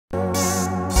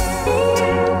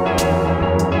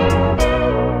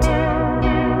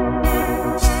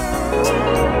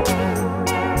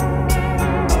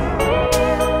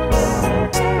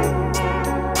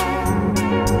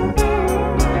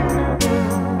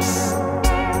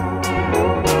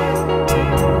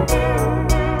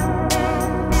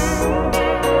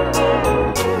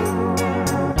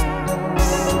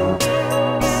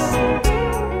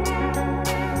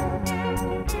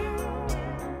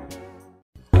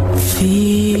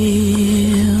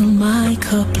Fill my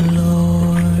cup,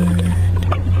 Lord.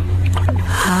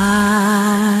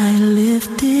 I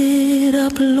lift it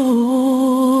up,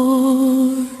 Lord.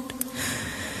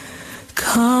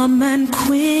 Come and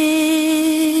quench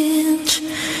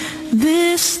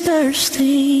this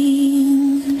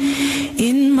thirsting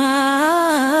in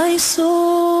my soul.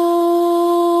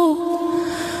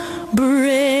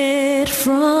 Bread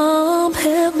from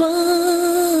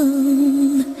heaven,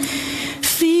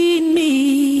 feed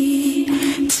me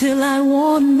till I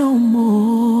want no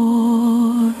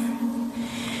more.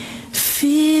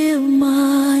 Fill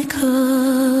my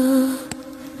cup,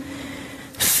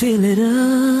 fill it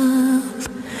up,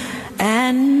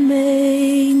 and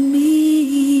make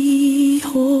me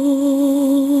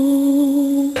whole.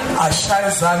 Ashaya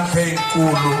izandla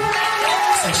ezinkulu,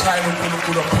 sishayela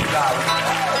uNkulunkulu ophilayo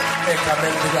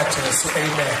egameni likaJesu.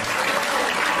 Amen.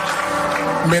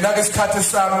 Mina ke isikhathi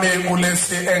sami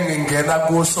kulesi engingena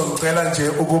kuso ngicela nje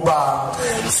ukuba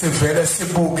sivele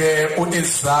sibuke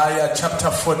uIsaiah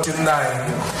chapter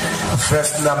 49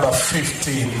 verse number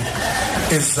 15.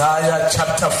 Isaiah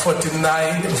chapter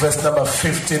 49 verse number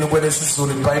 15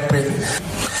 kwelesizulu iBhayibheli.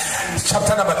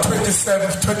 Chapter number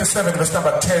 27 verse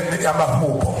number 10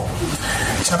 yamahubo.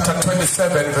 Chapter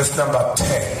 27 verse number 10.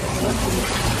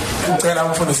 Ngicela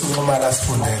umfundisi uNxumalo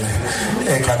asifundele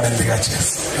egameni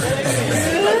likaJesu. Amen.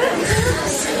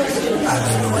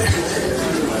 Hallelujah.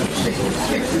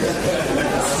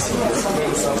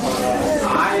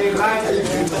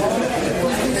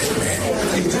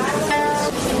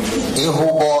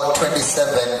 Ihubo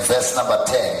 27 verse number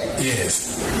 10. Yes.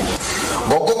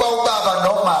 Ngokuba ubaba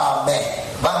nomame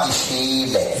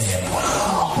bangishile,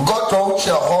 kodwa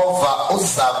uJehova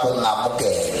uza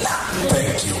kungamukela.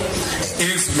 Thank you.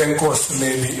 Izwi lenkosi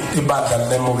leli ibandla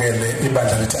lemukele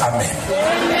ibandla lithi amen.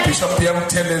 Bishop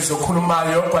Buthelezi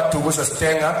okhulumayo kwaDukuza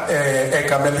Stenga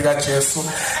egameni likaJesu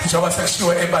njengoba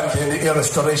sekushiwe ebandleni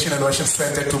iRestoration and Worship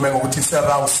Center dume ngokuthi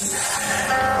seRouse.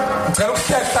 Ngicela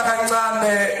ukuhlehla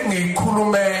kancane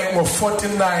ngikhulume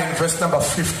ngo49 verse number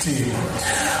 15.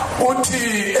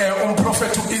 Uthi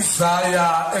umprofeti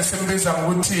uIsaiah esimbiza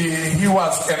ukuthi he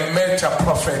was a major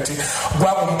prophet.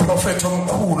 Kwangumprofeti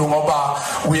omkhulu ngoba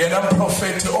uyena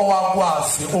umprofeti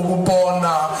owakwazi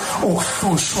ukubona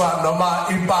ukuhlushwa noma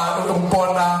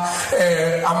ukubona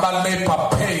ama-labor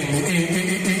pain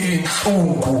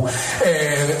inhlungu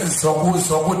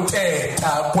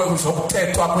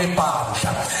zokutethwa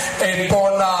kwebandla,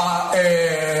 ebona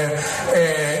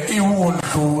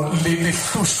iwundlu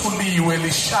lihlushuliwe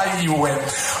lishayiwe.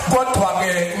 Kodwa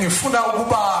ke ngifuna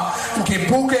ukuba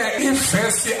ngibuke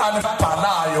ivesi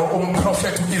alibhalayo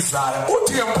umprofeti uIsaiah.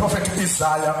 Uthi ke umprofeti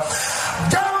uIsaiah,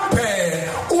 kambe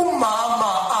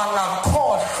umama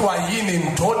angakhohlwa yini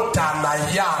indodana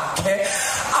yakhe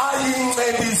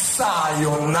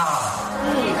ayincelisayo na?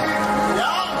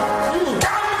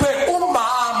 Kambe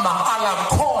umama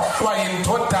angakhohlwa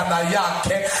indodana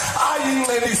yakhe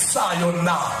ayincelisayo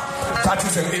na? That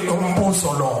is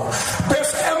umbuzo lo.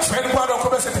 Bese emveni kwalokho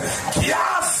bese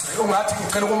ngiyazi, ungathi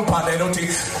ngicela ukumbhalela uthi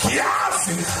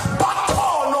ngiyazi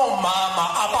bakhona omama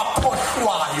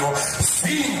abakhohlwayo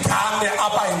zingane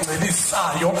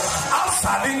abayincelisayo,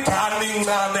 azala ingane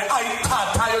incane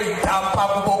ayithathayo idampa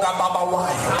kubo kababa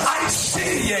wayo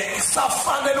ayishiye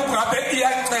isafanele ukungabe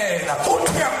iyancela.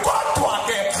 Uthi kodwa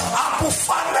ke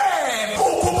akufanele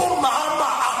ukuba umama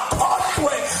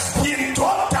akhohlwe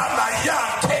indodana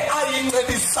yakhe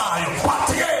ayincelisayo.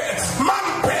 Bathi ke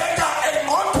mangibheka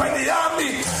engqondweni yami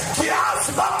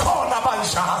ngiyazi bakhona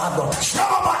banjalo.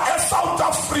 Njengoba eSouth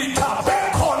Africa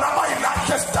bekhona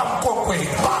abayilahle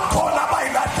esitamkokweni, bakhona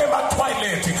abayilahle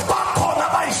ema-toilet, bakhona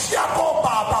abayishiya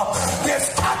kobaba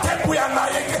ngesikhathi ebuya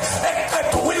naye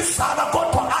eqeda ukuyizala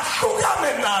kodwa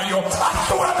ahlukane nayo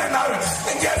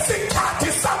ngesikhathi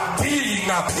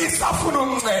samdinga isafuna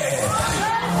ukuncela.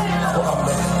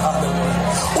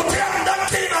 Uthi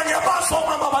ngingathina ngebazo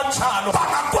omama banjalo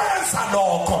bangakwenza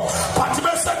lokho. But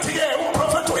besethi-ke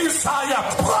umprofeti uIsaiah,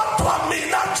 kodwa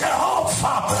mina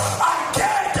Jehova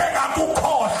angeke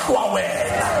ngakukhohlwa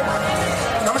wena.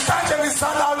 Namhlanje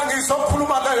ngisalala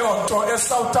ngizokhuluma leyo nto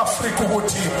eSouth Africa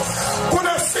ukuthi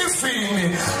kunesizini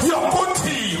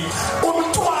yokuthi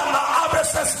umntwana abe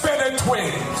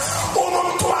sesibelethweni.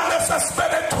 Umntwana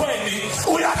esesibelethweni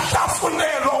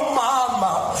uyahlafunelwa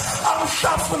umama,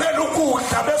 amhlafunela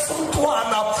ukudla bese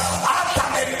umntwana adla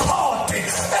ngekhodi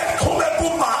eqhume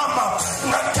kumama,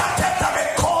 ngathatha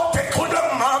ngekhodi eqhume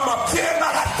kumama, yena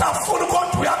akahlafuni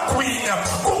kodwa uyagwinya.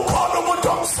 Kukhona umuntu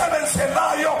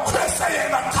omsebenzelayo bese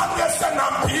yena qhamuke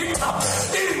senambitha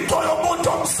into yomuntu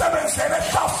omsebenzela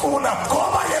ehlafuna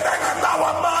ngoba yena enganawo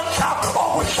amandla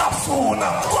okuhlafuna.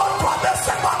 uyafuna kodwa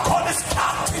bese bakhona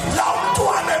isikhathi la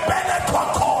umntwana ebelethwa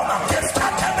khona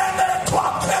ngesikhathi ebelethwa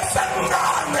bese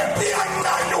ngane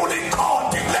iyanyanyula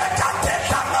ikhodi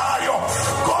lekadedla ngayo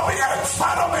ngoba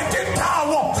i-environment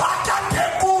indawo akade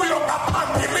kuyo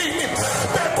ngaphambilini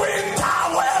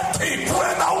bekuyindawo ethi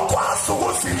wena ukwazi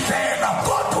ukuzidlela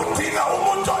kodwa udinga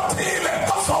umuntu othile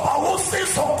ozoba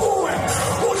usizo kuwe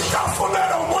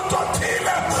uhlafunela umuntu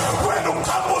othile wena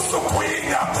ukhamusa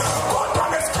ukwinya kodwa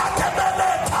ngesikhathi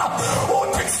ebeletha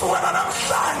uthi kusukela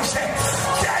namhlanje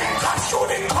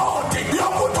ngiyayikashula ikhodi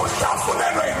yokuthi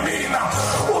uhlafunelwe yimina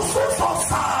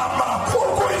usuzozama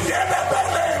ukuyela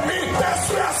ebeleni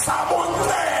bese uyazama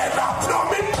uncela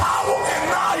noma iphawu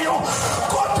ngenayo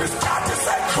kodwa isikhathi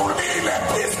sedlulile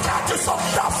isikhathi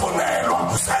sokuhlafunelwa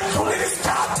sedlulile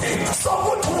isikhathi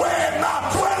sokuthi wena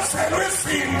wenzelwe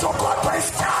izinto kodwa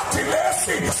isikhathi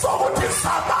lesi sokuthi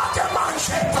sabake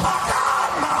manje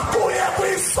phakama uye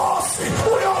kwisosi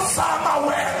uyozama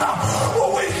wena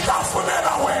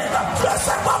ukuyihlafunela wena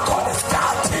bese bakhona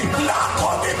isikhathi lakho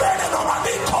libele noma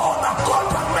likhona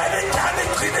kodwa kumele ingane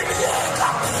igcine liyeka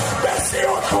bese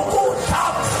yodlukutha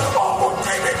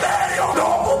okuqinileyo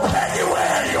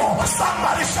nokuphekiweyo.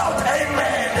 Somebody shout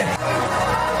amen.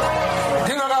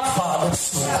 Ngingakavali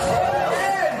ubusuku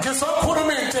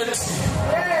ngizokhuluma into ethi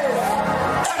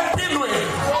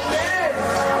empilweni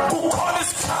kukhona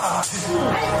isikhathi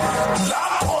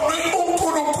lapho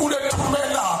uNkulunkulu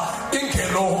ethumela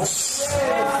ingelosi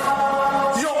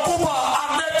yokuba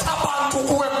aletha abantu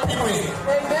kuwe empilweni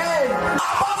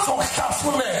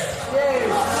abazokuhlafunela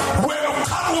wena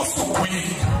ukhamusa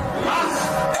ugwini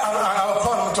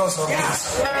akakhona umuntu ozongisa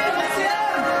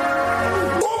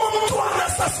umntwana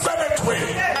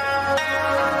sasibelethweni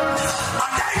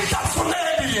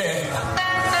akayihlafuneli yena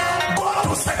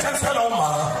kodwa usetshenzisela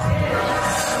umama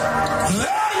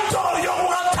lento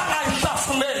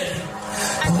yokungayihlafuneli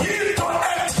yinto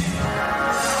ethi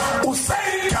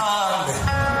useyingane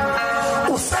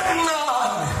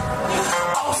usemncane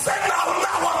awusenawo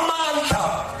amandla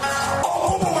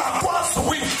okuba ungakwazi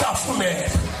ukuyihlafunela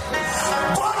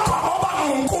kodwa ngoba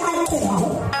uNkulunkulu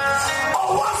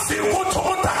owazi ukuthi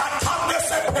umuntu akathambe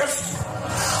sephezulu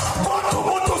kodwa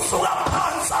umuntu usuka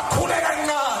phansi akhule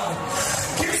kancane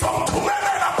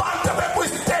ngizomthumelela abantu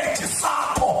bekwistage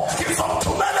sakho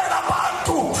ngizomthumelela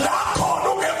abantu la khona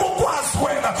ungeke ukwazi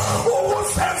wena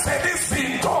ukuzenzela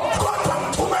izinto kodwa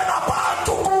ngithumela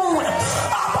abantu kuwe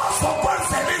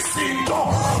abazokwenzela izinto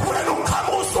wena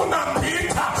ukhamusa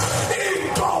unambitha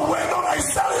into wena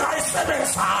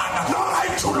ongayisebenzanga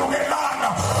nongayijulukelanga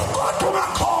kodwa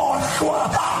ungakhohlwa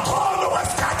akhona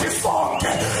wesikhathi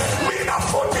sonke mina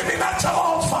futhi mina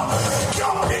Jehova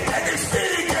ngiyophinde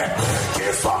ngifike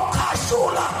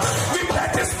ngizokhashula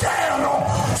ngiphethe isikelo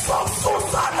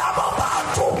sokususa laba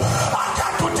bantu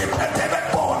akade udiphetele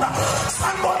kubona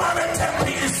sanibona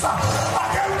nethembisa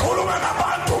ake ngikhulume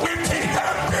nabantu ngithi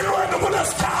empilweni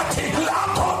kunesikhathi la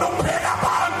khona ukupheka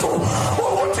abantu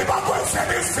ukuthi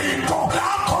bakwenzele izinto la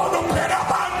khona ukupheka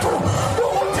abantu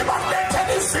ukuthi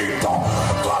bakulethele izinto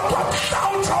kodwa mhla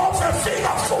uJehova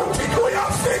efika futhi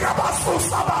uyafika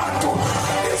basusa abantu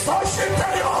izoshintsha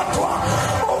yodwa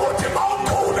ukuthi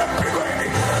bawukhule empilweni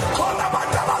khona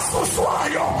abantu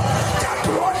abasuswayo kanti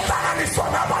uyahlanganiswa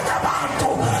nabanye abantu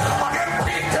ake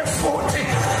ngiphinde futhi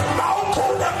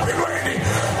bawukhule empilweni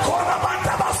khona abantu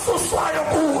abasuswayo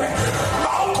kuwe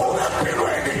bawukhule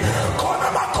empilweni khona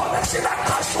ama-connection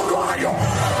aqashulwayo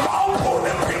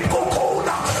bawukhule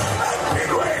kukhula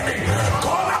empilweni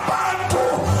khona abantu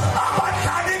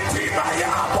abadlala indima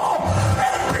yabo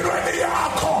empilweni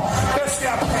yakho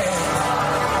besiyaphela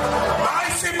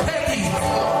ayisiphelile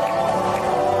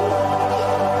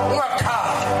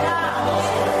ungakhala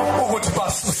ukuthi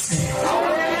basusiwe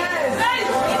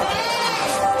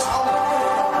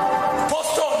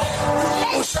Boston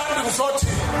ushandi ngizothi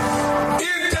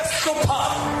into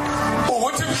esihluphayo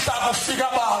ukuthi mhlaba ufika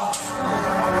abantu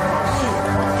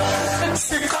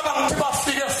sicabanga ukuthi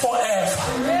bafike forever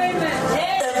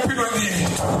empilweni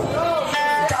yethu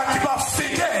kanti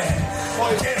bafike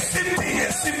ngesidingo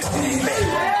esithile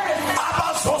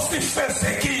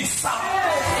abazosifezekisa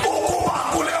ukuba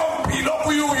kuleyo mpilo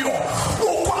kuyo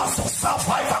ukwazi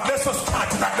ukusurvive kuleso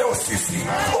sikhathi nakuleyo season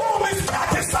uma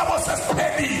isikhathi sabo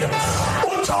sesiphelile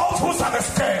uJehova uza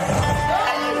nesikelo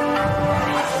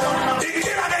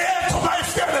inkinga yethu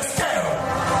mayifike nesikelo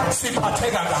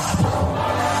siphatheka kabi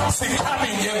sikhali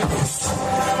inyembezi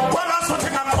kwanazothi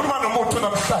ngakhuluma nomuntu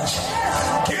namhlanje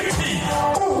ngithi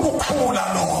ukukhula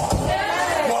lokho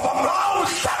ngoba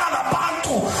mawuhlangana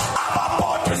nabantu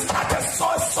ababodwa isikhathi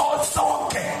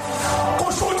sonke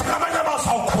kusho ukuthi ngamanye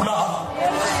bazawukhula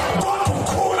kodwa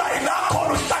ukhula ilakho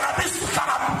uhlangana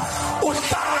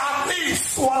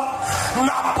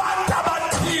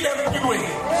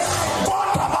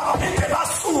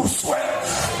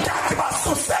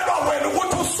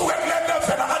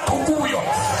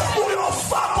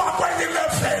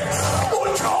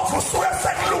usuke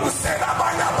sekulungisela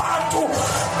abanye abantu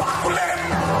bakule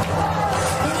level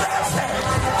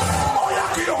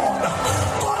oyakuyona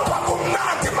kodwa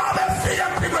kumnandi mabefika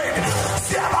empilweni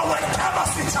siyabawelcome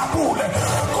sijabule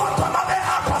kodwa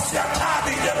mabehamba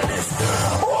siyakhala ngebhizi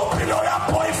uphilo ya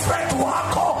boyfriend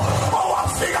wakho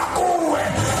owafika kuwe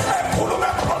ekhulume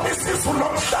promises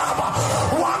ulomhlaba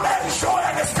wamenjoya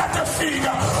ngesikhathi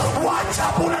efika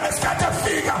wajabula ngesikhathi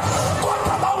efika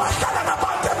kodwa bawahlala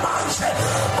nabantu manje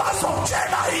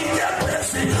bazokutshela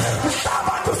inyembezi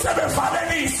mhlabantu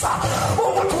sebevalelisa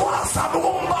ukuthi wazama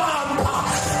ukumbamba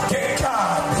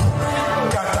ngenkani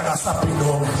kanti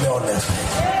akasaphilongi kuleyo level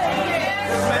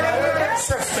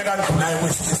sefika ndlunayo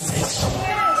kwesinye isiteji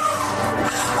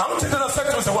angithethela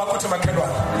seduze kwakho uthi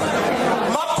makhelwane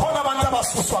makhona abantu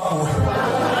abasuswa kuwe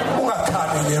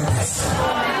ungakhali inyembezi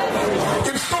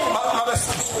ibuhlungu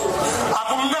mabesuswa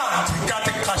akumnandi kanti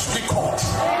kuqashula ikhodi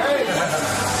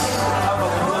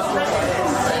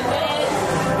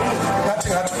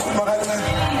ngathi ukhuluma kancane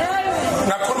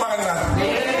ngakhuluma kancane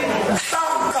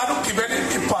mhlawumbe ugibele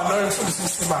ibhanoyi mfundisi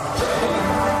Msimanga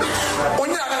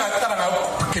unyaka ngaqala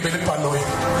ngagibela ibhanoyi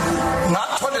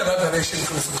ngathola revelation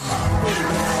mfundisi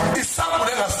isambulo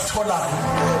engasitholayo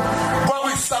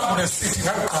kwakuyisambulo esithi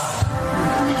ngaqala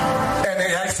ene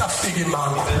yayisafika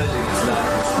imango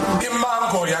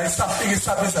yayisafika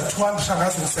isabiza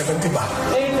 270 ba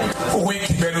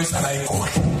ukuyigibela uzala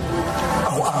igoli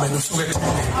awu amen usuke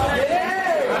ethile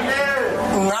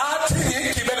ngathi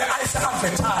ngigibele ayise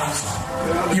advertise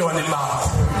yona imango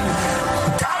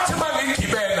ngathi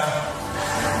mangigibela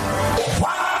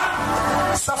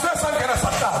safika sangena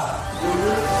sahlala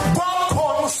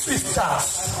kwakhona sisters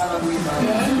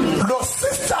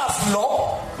lo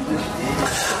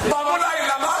babulayi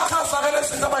lamakhasa kele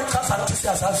sinto abayichaza ukuthi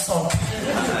siyazazi sonke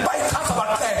bayichaza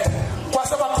baqede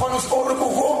kwase bakhona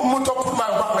umuntu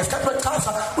okhulumayo ngesikhathi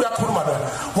bechaza uyakhuluma lona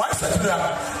wayesethi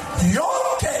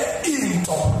yonke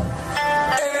into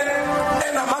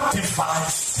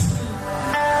enama-device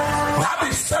ngabe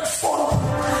i-cellphone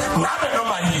ngabe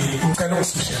noma yini ngicela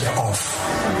usishele off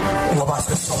ngoba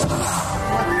sesizophakama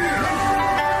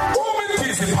uma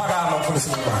indizi iphakama mfundisi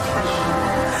Msimanga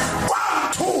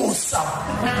kwanthusa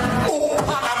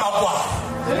ukuphakama kwayo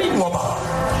ngoba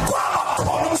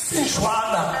kwabakhona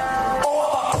umsinjwana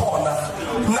owabakhona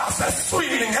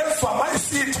naseswini ngezwa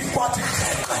mayisithi kwathi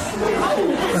kheqe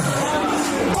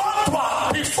kodwa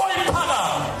before iphakama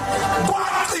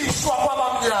kwacishwa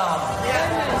kwabamnyama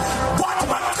kwathi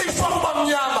bacishwa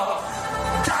kwabamnyama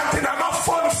kanti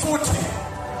namafoni futhi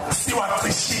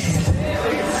siwacishile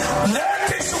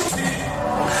lethi shuthi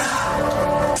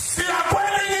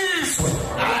siyakwelinizwe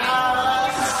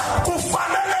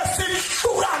kufanele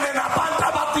sihlukane nabantu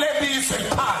abakulelizwe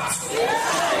phansi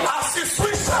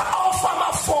asiswishe off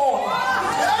amafoni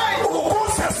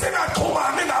ukuze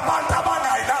singaxhumani nabantu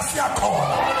abangayi la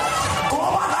siyakhona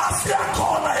ngoba la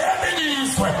siyakhona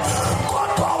yelilizwe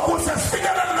kodwa ukuze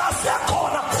sifikelele la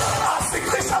siyakhona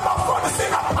asicishe amafoni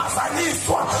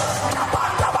singaphazanyiswa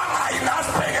ngabantu abangayi la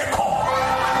sibheke khona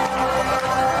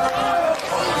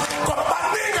kodwa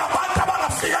baningi abantu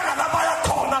abangafikanga la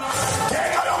bayakhona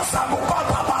ngenxa yokuzama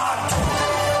ukubamba abantu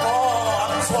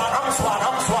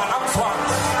angizwana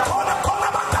khona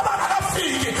abantu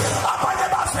abangakafiki abanye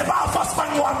base bafa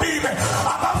sibangcwabile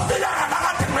abafikanga la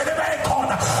kade kumele beye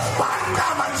khona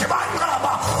banqaba nje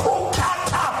banqaba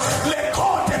ukuthatha le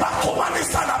khode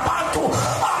baxhumanisa nabantu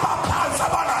abaphansi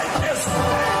abangayi phezulu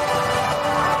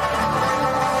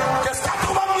ngesikhathi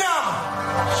kubamnyama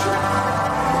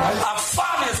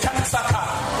akufani ngesikhathi kusakhala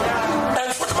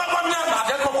and futhi bakubamnyama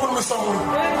akekho okhulumisa omunye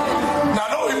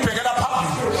nalo uyibhekela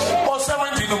phambili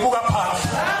osewendini ubuka phansi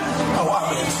awu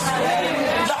amen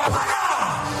laphana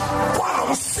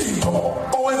kwanomsindo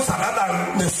owenzakalayo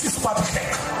nesisipathi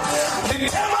kheqa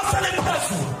lithema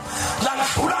seliphezulu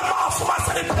landlula amafu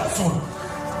maseliphezulu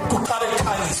kuqala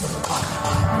ikhanyise kuqala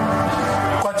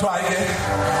kwathiwa hayi-ke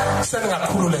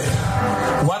seningakhululeka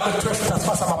 112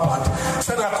 asifasa amabhadi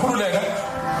seningakhululeka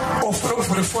ufuna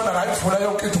ukuvula ifoni angayivula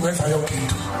yonke into ungenza yonke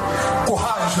into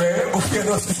kuhanjwe kufike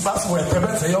nosisi basiwede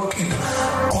benze yonke into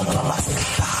kodwa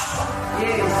masekuhlaba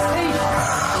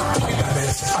phinda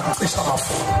lesi akucisha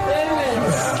amafoni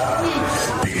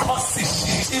because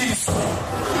sishintshiswe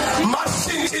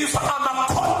mashintshiswa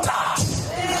ama-contact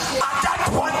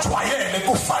akade wajwayele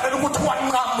kufanele ukuthi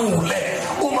wanqamule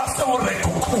uma sewureka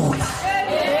ukukhula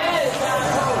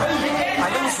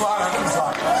angimzwana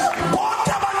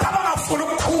bonke abantu abangafuni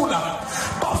ukukhula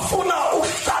bafuna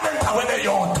ukuhlala endaweni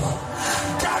eyodwa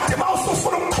kanti ma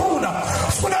usufuna ukukhula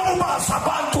funeka ubazi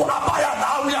abantu abaya la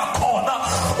uyakhona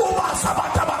ubazi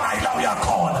abantu abangayila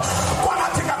uyakhona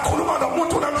kwanathi ngakhuluma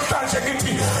nomuntu namhlanje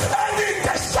ngithi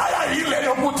engingeshaya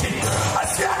yileyo ukuthi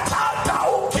asiyathanda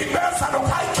ukugibeza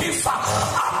nokuhayikisa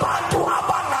abantu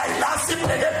abangayilasi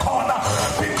bheke khona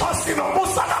because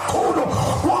sinomusa kakhulu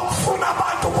wokufuna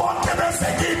abantu bonke bese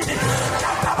kithi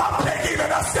kanti ababhekile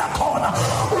nasiyakhona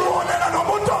uwonela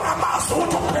nomuntu ongamazi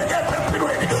ukuthi ubhekephi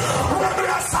empilweni wena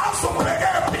uyasazi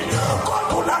ubhekephi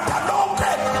kodwa ulanda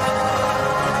lonke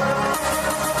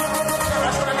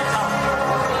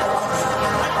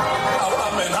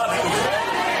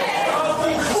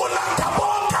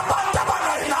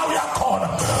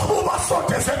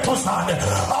setuzane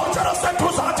awutshela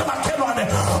setuzane makhelwane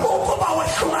ukuba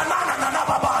wehlukanana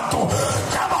nalaba bantu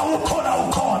kaba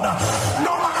ukhona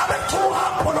noma ngabe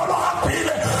uhambo lolo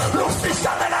hambile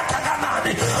lufishanela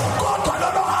kangakanani kodwa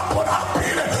lolo hambo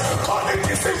hambile khona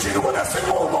idecision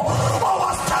kunesinqumo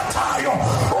owasithathayo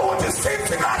ukuthi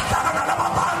sithi ngahlala nalaba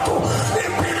bantu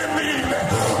impilo imile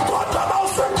kodwa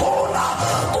mawusekhona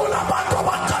kunabantu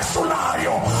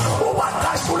abakashulayo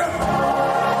ubakashule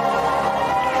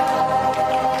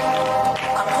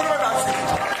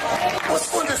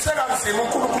usifundise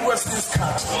uNkulunkulu kwesinye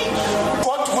isikhathi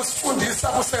kodwa usifundisa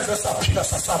kusenze saphila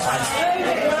sasurvive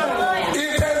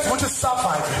into enza ukuthi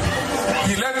survive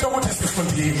yilento ukuthi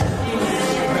sifundile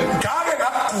ngake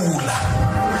ngagula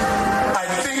I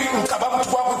think ngicabanga ukuthi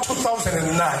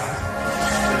kwaku-2009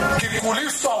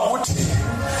 ngiguliswa ukuthi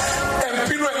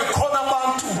empilweni khona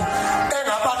abantu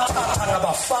engabathatha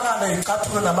ngabafaka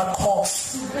nezicathulo namakhosi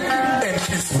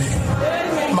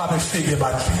enhliziyweni mabefike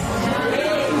ebandleni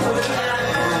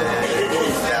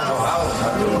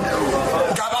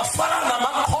ngabafaka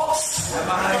namakhosi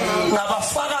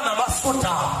ngabafaka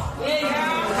namasuda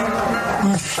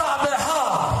mhlabe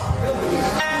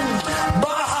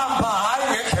bahamba hayi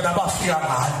ngendlela abafika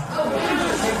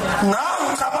ngayo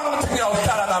ngicabanga ukuthi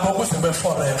ngiyawuhlala nabo kuze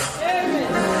be-forever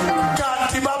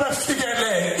kanti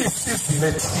babefikele isizini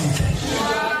ethile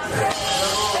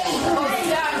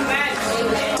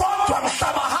kodwa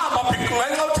mhlaba hamba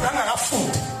ngenxa ukuthi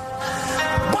ngangakafundi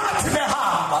bathi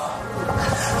behamba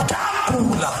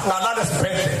ngagula ngalala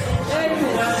esibhedlela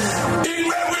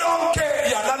inqebu yonke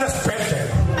yalala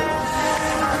esibhedlela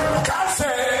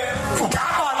ngase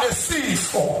ngaba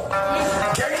nesifo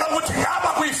ngenxa ukuthi ngaba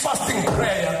kuyi-fasting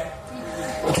prayer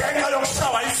ngenxa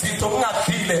yokushawa izinto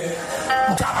kungadlile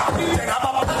ngaphinde ngaba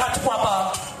phakathi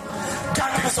kwabantu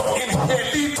kanti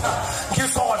ngizo-inhelita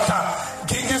ngizodla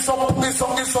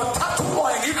ngizothatha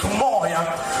umoya ngidla umoya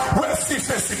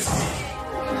wesifo esithile.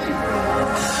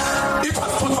 It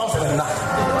was 2009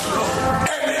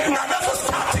 and ngaleso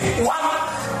sikhathi one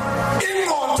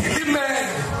ingqondo ilimele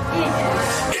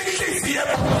inhliziyo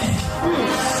ephukile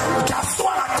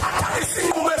ngasuka ngathatha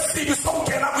isinqumo esibi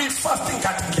sokungena kwi-fasting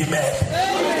kanti ngilimele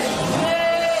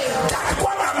kanti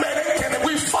kwangamele ngene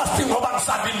kwi-fasting ngoba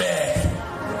ngisalimele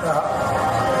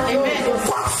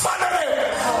kwakufanele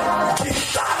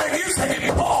ngihlale ngize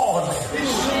ngiphole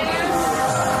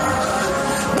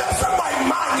bese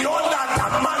bayimani yolanda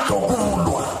amandla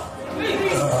okulwa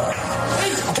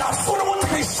ngafuna ukuthi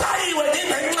ngishayiwe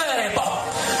nginenxeba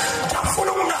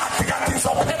ngafuna ukungadi kanti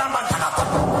ngizophela amandla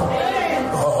kakhulu.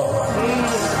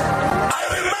 I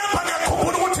remember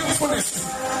ngiyakhumbula ukuthi ngifundisi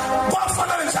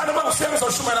kwafanele njalo uma ngifika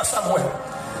ngizoshumela somewhere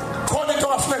khona into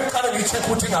ngafuneka ngiqale ngicheck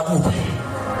ukuthi ngakuphi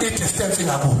i-distance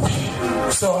ngakuphi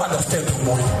so understand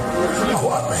umoya.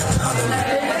 Amen.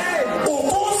 Hallelujah.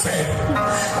 Ukuze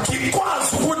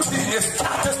ngikwazi ukuthi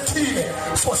ngesikhathi esithile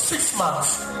for 6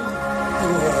 months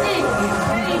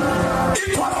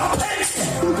it was painful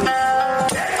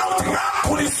ngenxa ukuthi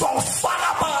ngaguliswa ufana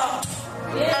abantu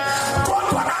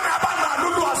kodwa ngangabanalo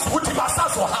ulwazi ukuthi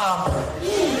basazohamba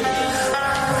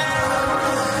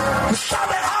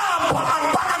mhlabe hamba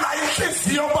angibanga nayo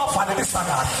inhliziyo bavalelisa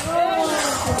kahle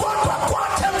kodwa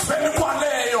kwathi emveni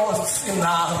kwaleyo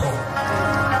sinaro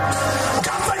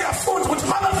ngase ngiyafunda ukuthi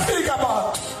mabefika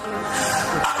abantu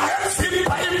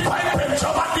angenzipha iBhayibheli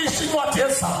njengoba lisho incwadi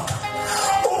yezakha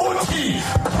ukuthi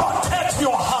protect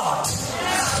your heart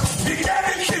vikela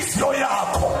inhliziyo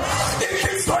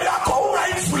yakho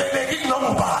ungayivuleleki kunoma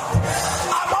ubani.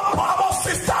 Ababo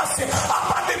sisters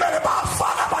abanimele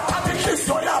bafaka bathatha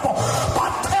inhliziyo yabo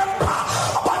bathemba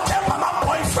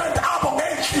ama-boyfriend abo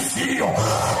ngenhliziyo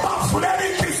bavulela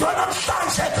inhliziyo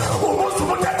namhlanje umuze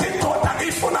umuntu ethi indoda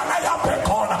ngiyifuna ngayaphe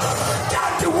khona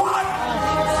kanti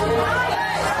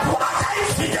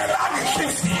wakayivikelanga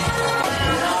inhliziyo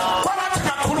kwanathi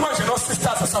ngakhuluma nje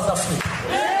no-sisters eSouth Africa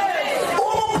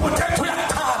umubhuti ethu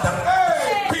uyakuthanda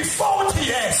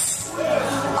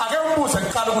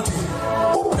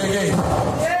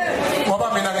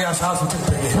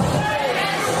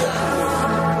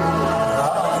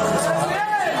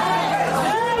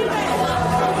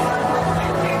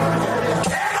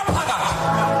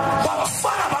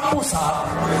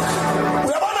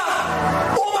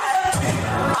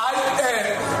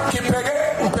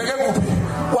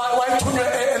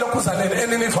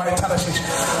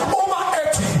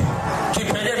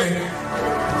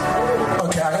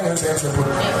okay ake ngenze example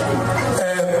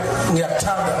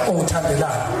ngiyakuthanda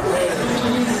ungithandelana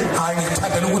hayi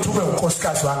ngithandela ukuthi ube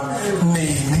unkosikazi wami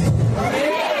nini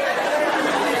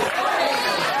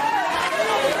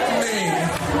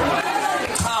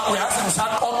uyazi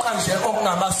ngisaqoqa nje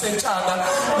okungamasentshana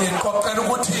ngiqoqela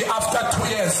ukuthi after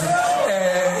 2 years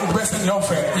bese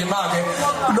ngiyovela imake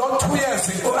lo 2 years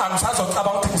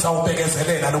angisazocabanga ukuthi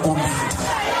ngizawubekezelela lokulinda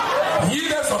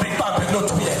yile zobikubambe lo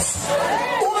 2 years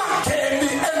ungangeni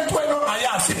entweni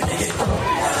ongayazi pheke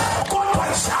kodwa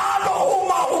njalo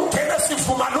uma ungena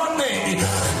sivumelwaneni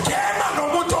ngena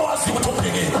nomuntu owazi ukuthi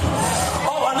upheke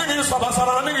owaningizwa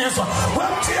basana waningizwa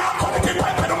wethi yakho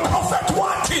ngiphephe nomprofeti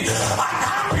wathi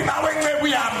akahambi nawe nceku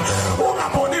yami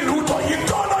ungaboni lutho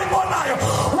yintono ibonayo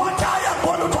wathi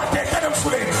ayabona ukuthi wadehlele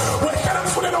emfuleni wehlele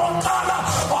emfuleni waqala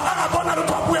wakangabona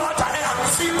lutho wabuya wathi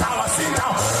angisinda wasinda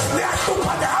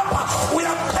liyahlupha lehamba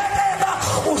uyamphekela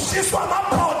ushiswa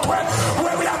amaphothwe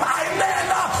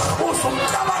uyamhayinela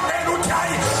uzumcabangela ukuthi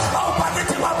hayi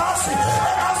awubhakithi babasi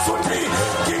engasuthi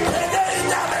ngipheke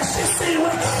inyama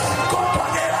eshisiwe kodwa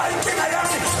ke inkinga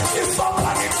yami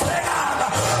isopha ngiphekala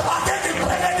ake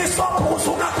ngiphekela isopha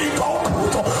uzungabikho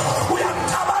uphutho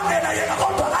uyamcabangela yena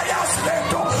kodwa ayazi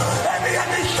lento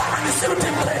eniyangihlanganisile ukuthi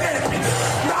ngiphekepi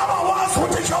laba wazi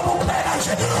ukuthi njengoba upheka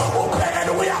nje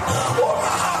uphekela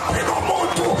ungahambi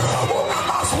nomuntu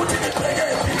ungamazi ukuthi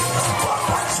ngiphekepi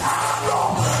kodwa njalo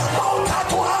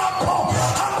mawuthatha uhapho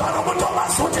hamba nomuntu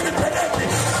omazi ukuthi ngiphekepi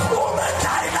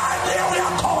ubejayilanye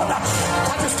uyakhona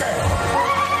thatha isikelo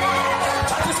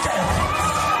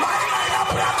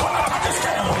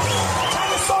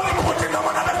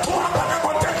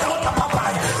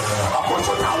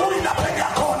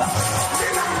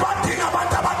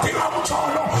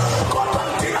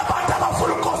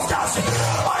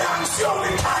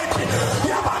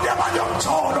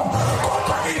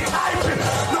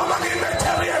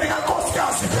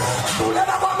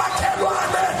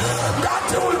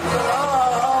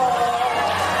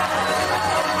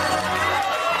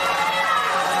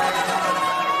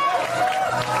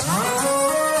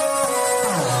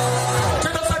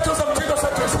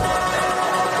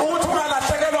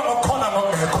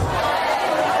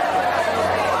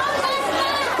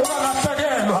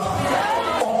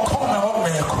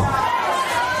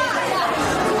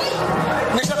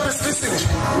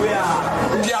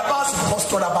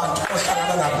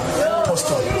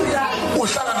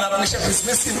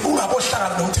businessini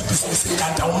ungabohlangana nomuntu businessini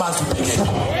kanti awumazi uphekela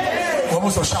ngoba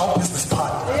uzoshaya business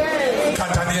partner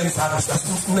kanti aniyenzani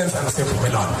siyasinenzani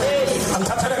sevumelana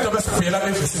angithathele into bese kuyela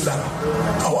evesini lami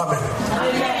awu amen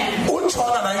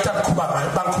utshona la into akukhuba ngayo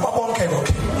bangikhuba bonke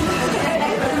konke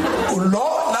ulo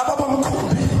laba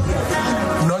bomkhumbi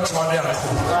noJohn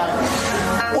yakhuba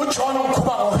uJohn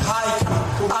umkhuba ngohike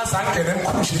azangena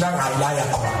emkhunjini angala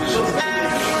yakho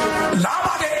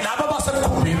laba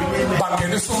basemkhumbini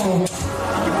bangenisa umuntu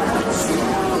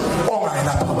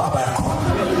ongayilapha abayakhona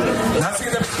nasi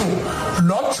ke ebuhlungu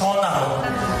lo Jona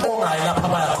ongayilapha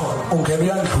abayakhona ungena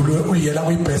uyandlula uyela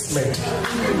kwi-basement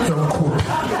yomkhumbi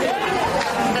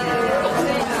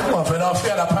wavela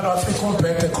wafika lapha wafika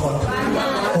umbhede khona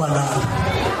walala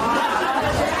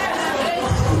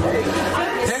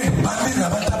baningi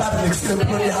abantu abalekisile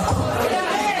empilweni yakho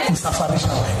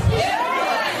usafarisha wena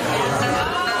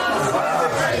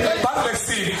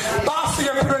balekisile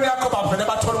bafika empilweni yakho bavele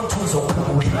bathola umthuzo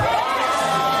ophumula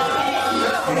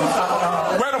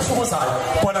wena ufukuzayo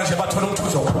bona nje bathola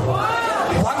umthuzo ophumula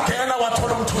wangena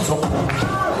wathola umthuzo ophumula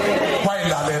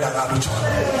wayilalela ngalo Jona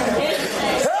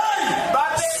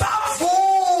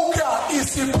savuka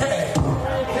isiphepho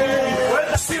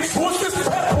sivusa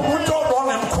isiphepho umuntu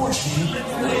obonga emkhunjini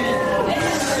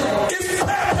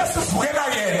isiphepho sivukela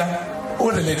yena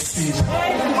urelaxile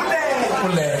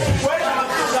ulele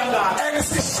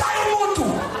engishaya umuntu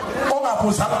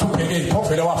ongabuza ukuthi ubheke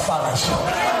ovele wafaka nje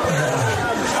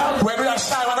wena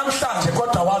uyashaywa namhlanje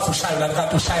kodwa wazi ushayela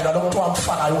kanti ushayela lo muntu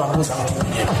wamfakayo ungabuza ukuthi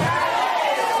ubheke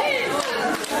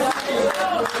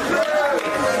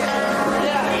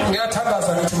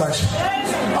ngiyathandaza ngithi manje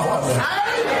amen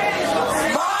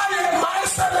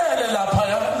mayiselele lapha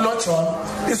lo John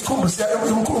isikhumbu siya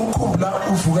umkhumbula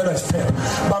uvukela isiphepho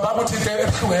baba ukuthi into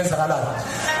ebuhlungu yenzakalayo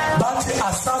bathi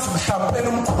asazi mhlawumbe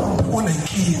umkhumbi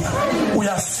unenkinga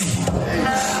uyasinda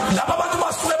laba bantu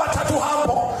basuke bathatha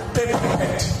uhambo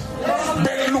beprepare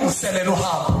belungiselela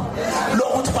uhambo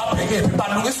lokuthi babheke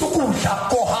balungisa ukudla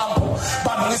kohambo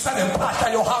balungisa nempahla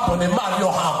yohambo nemali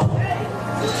yohambo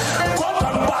kodwa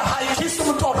bahayikisa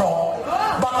umuntu oro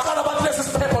baqala bathi lesi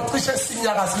siphepho cishe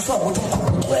sinyakaziswa ukuthi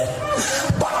umkhumbi ugcwele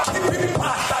bakhipha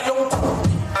impahla yomkhumbi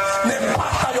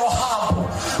nempahla yohambo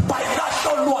bayilahla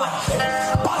olwandle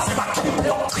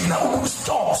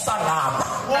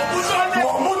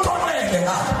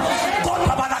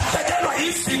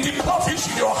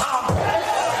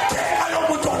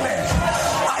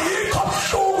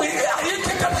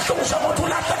njengokuthi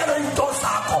ulahlekelwe into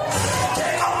zakho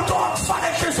ngeke umuntu wakufaka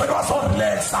enhlizweni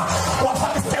wazorelaxa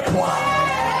wafaka step 1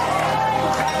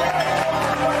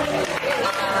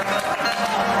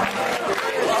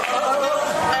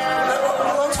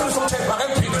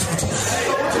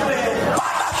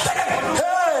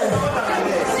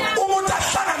 umuntu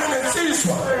ahlangane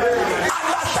nensizwa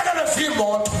alahlekelwe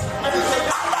zimoto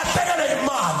alahlekelwe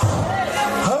imali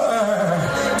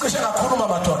cishe kakhuluma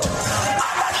madoda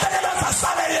alahlekelwe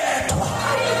zasale yedwa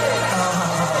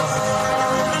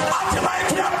athi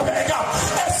mayithi uyabheka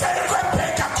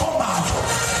esekwebheka khomalo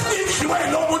idliwe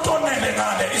lo muntu onene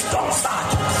ngale isitoko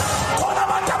sakhe khona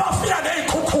abantu abafika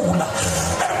ney'khukhula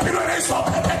empilweni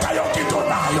izophephetha yonke into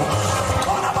nayo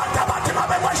khona abantu abathi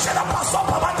babekweshela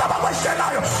basopha abantu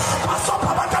abakweshelayo basopha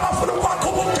abantu abafuna ukwakha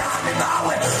ubungane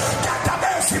nawe kade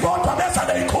bezibodwa beza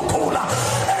ney'khukhula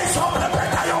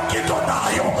ezizophephetha yonke into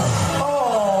nayo.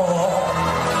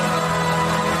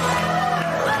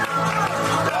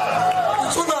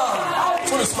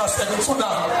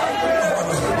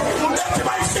 Ethi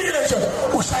bayifikile nje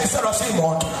ushayiselwa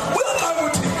siyimoto uyaqala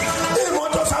ukuthi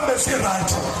iy'moto zihambe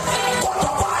si-right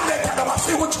kodwa kwanetha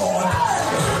nabafika utshona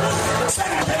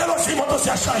sengiphelelwa ziy'moto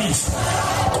ziyashayisa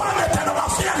kwanetha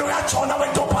nabafika loyatshona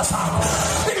wentombazana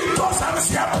iy'nto zami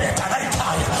ziyaphetha la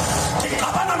ekhaya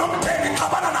ngixabana nomndeni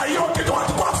ngixabana nayo yonke into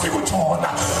ngathi kwafika utshona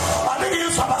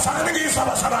aningiyizwa abazana ningiyizwa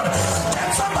abazalana. Can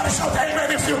somebody shout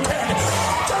amen if you can?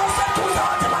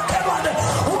 Jasetuzathi makhelwane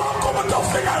wonke umuntu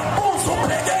ofika mbuzo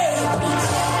ubhekephi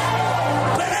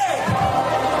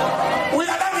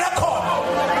uyala ngiyakhona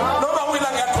noma uyila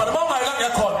ngiyakhona uma ungayila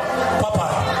ngiyakhona papa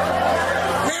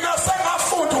mina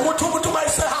sengafunda ukuthi umuntu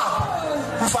mayisehamba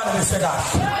mfanelise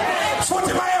kahle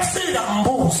futhi mayefika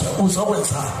mbuze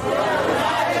uzokwenzani.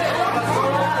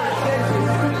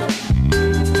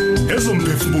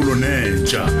 Ezomphefumulo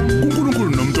nentsha uNkulunkulu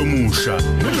Nomuntu Omusha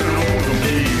noNkulunkulu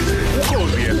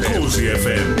uKhozi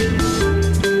FM.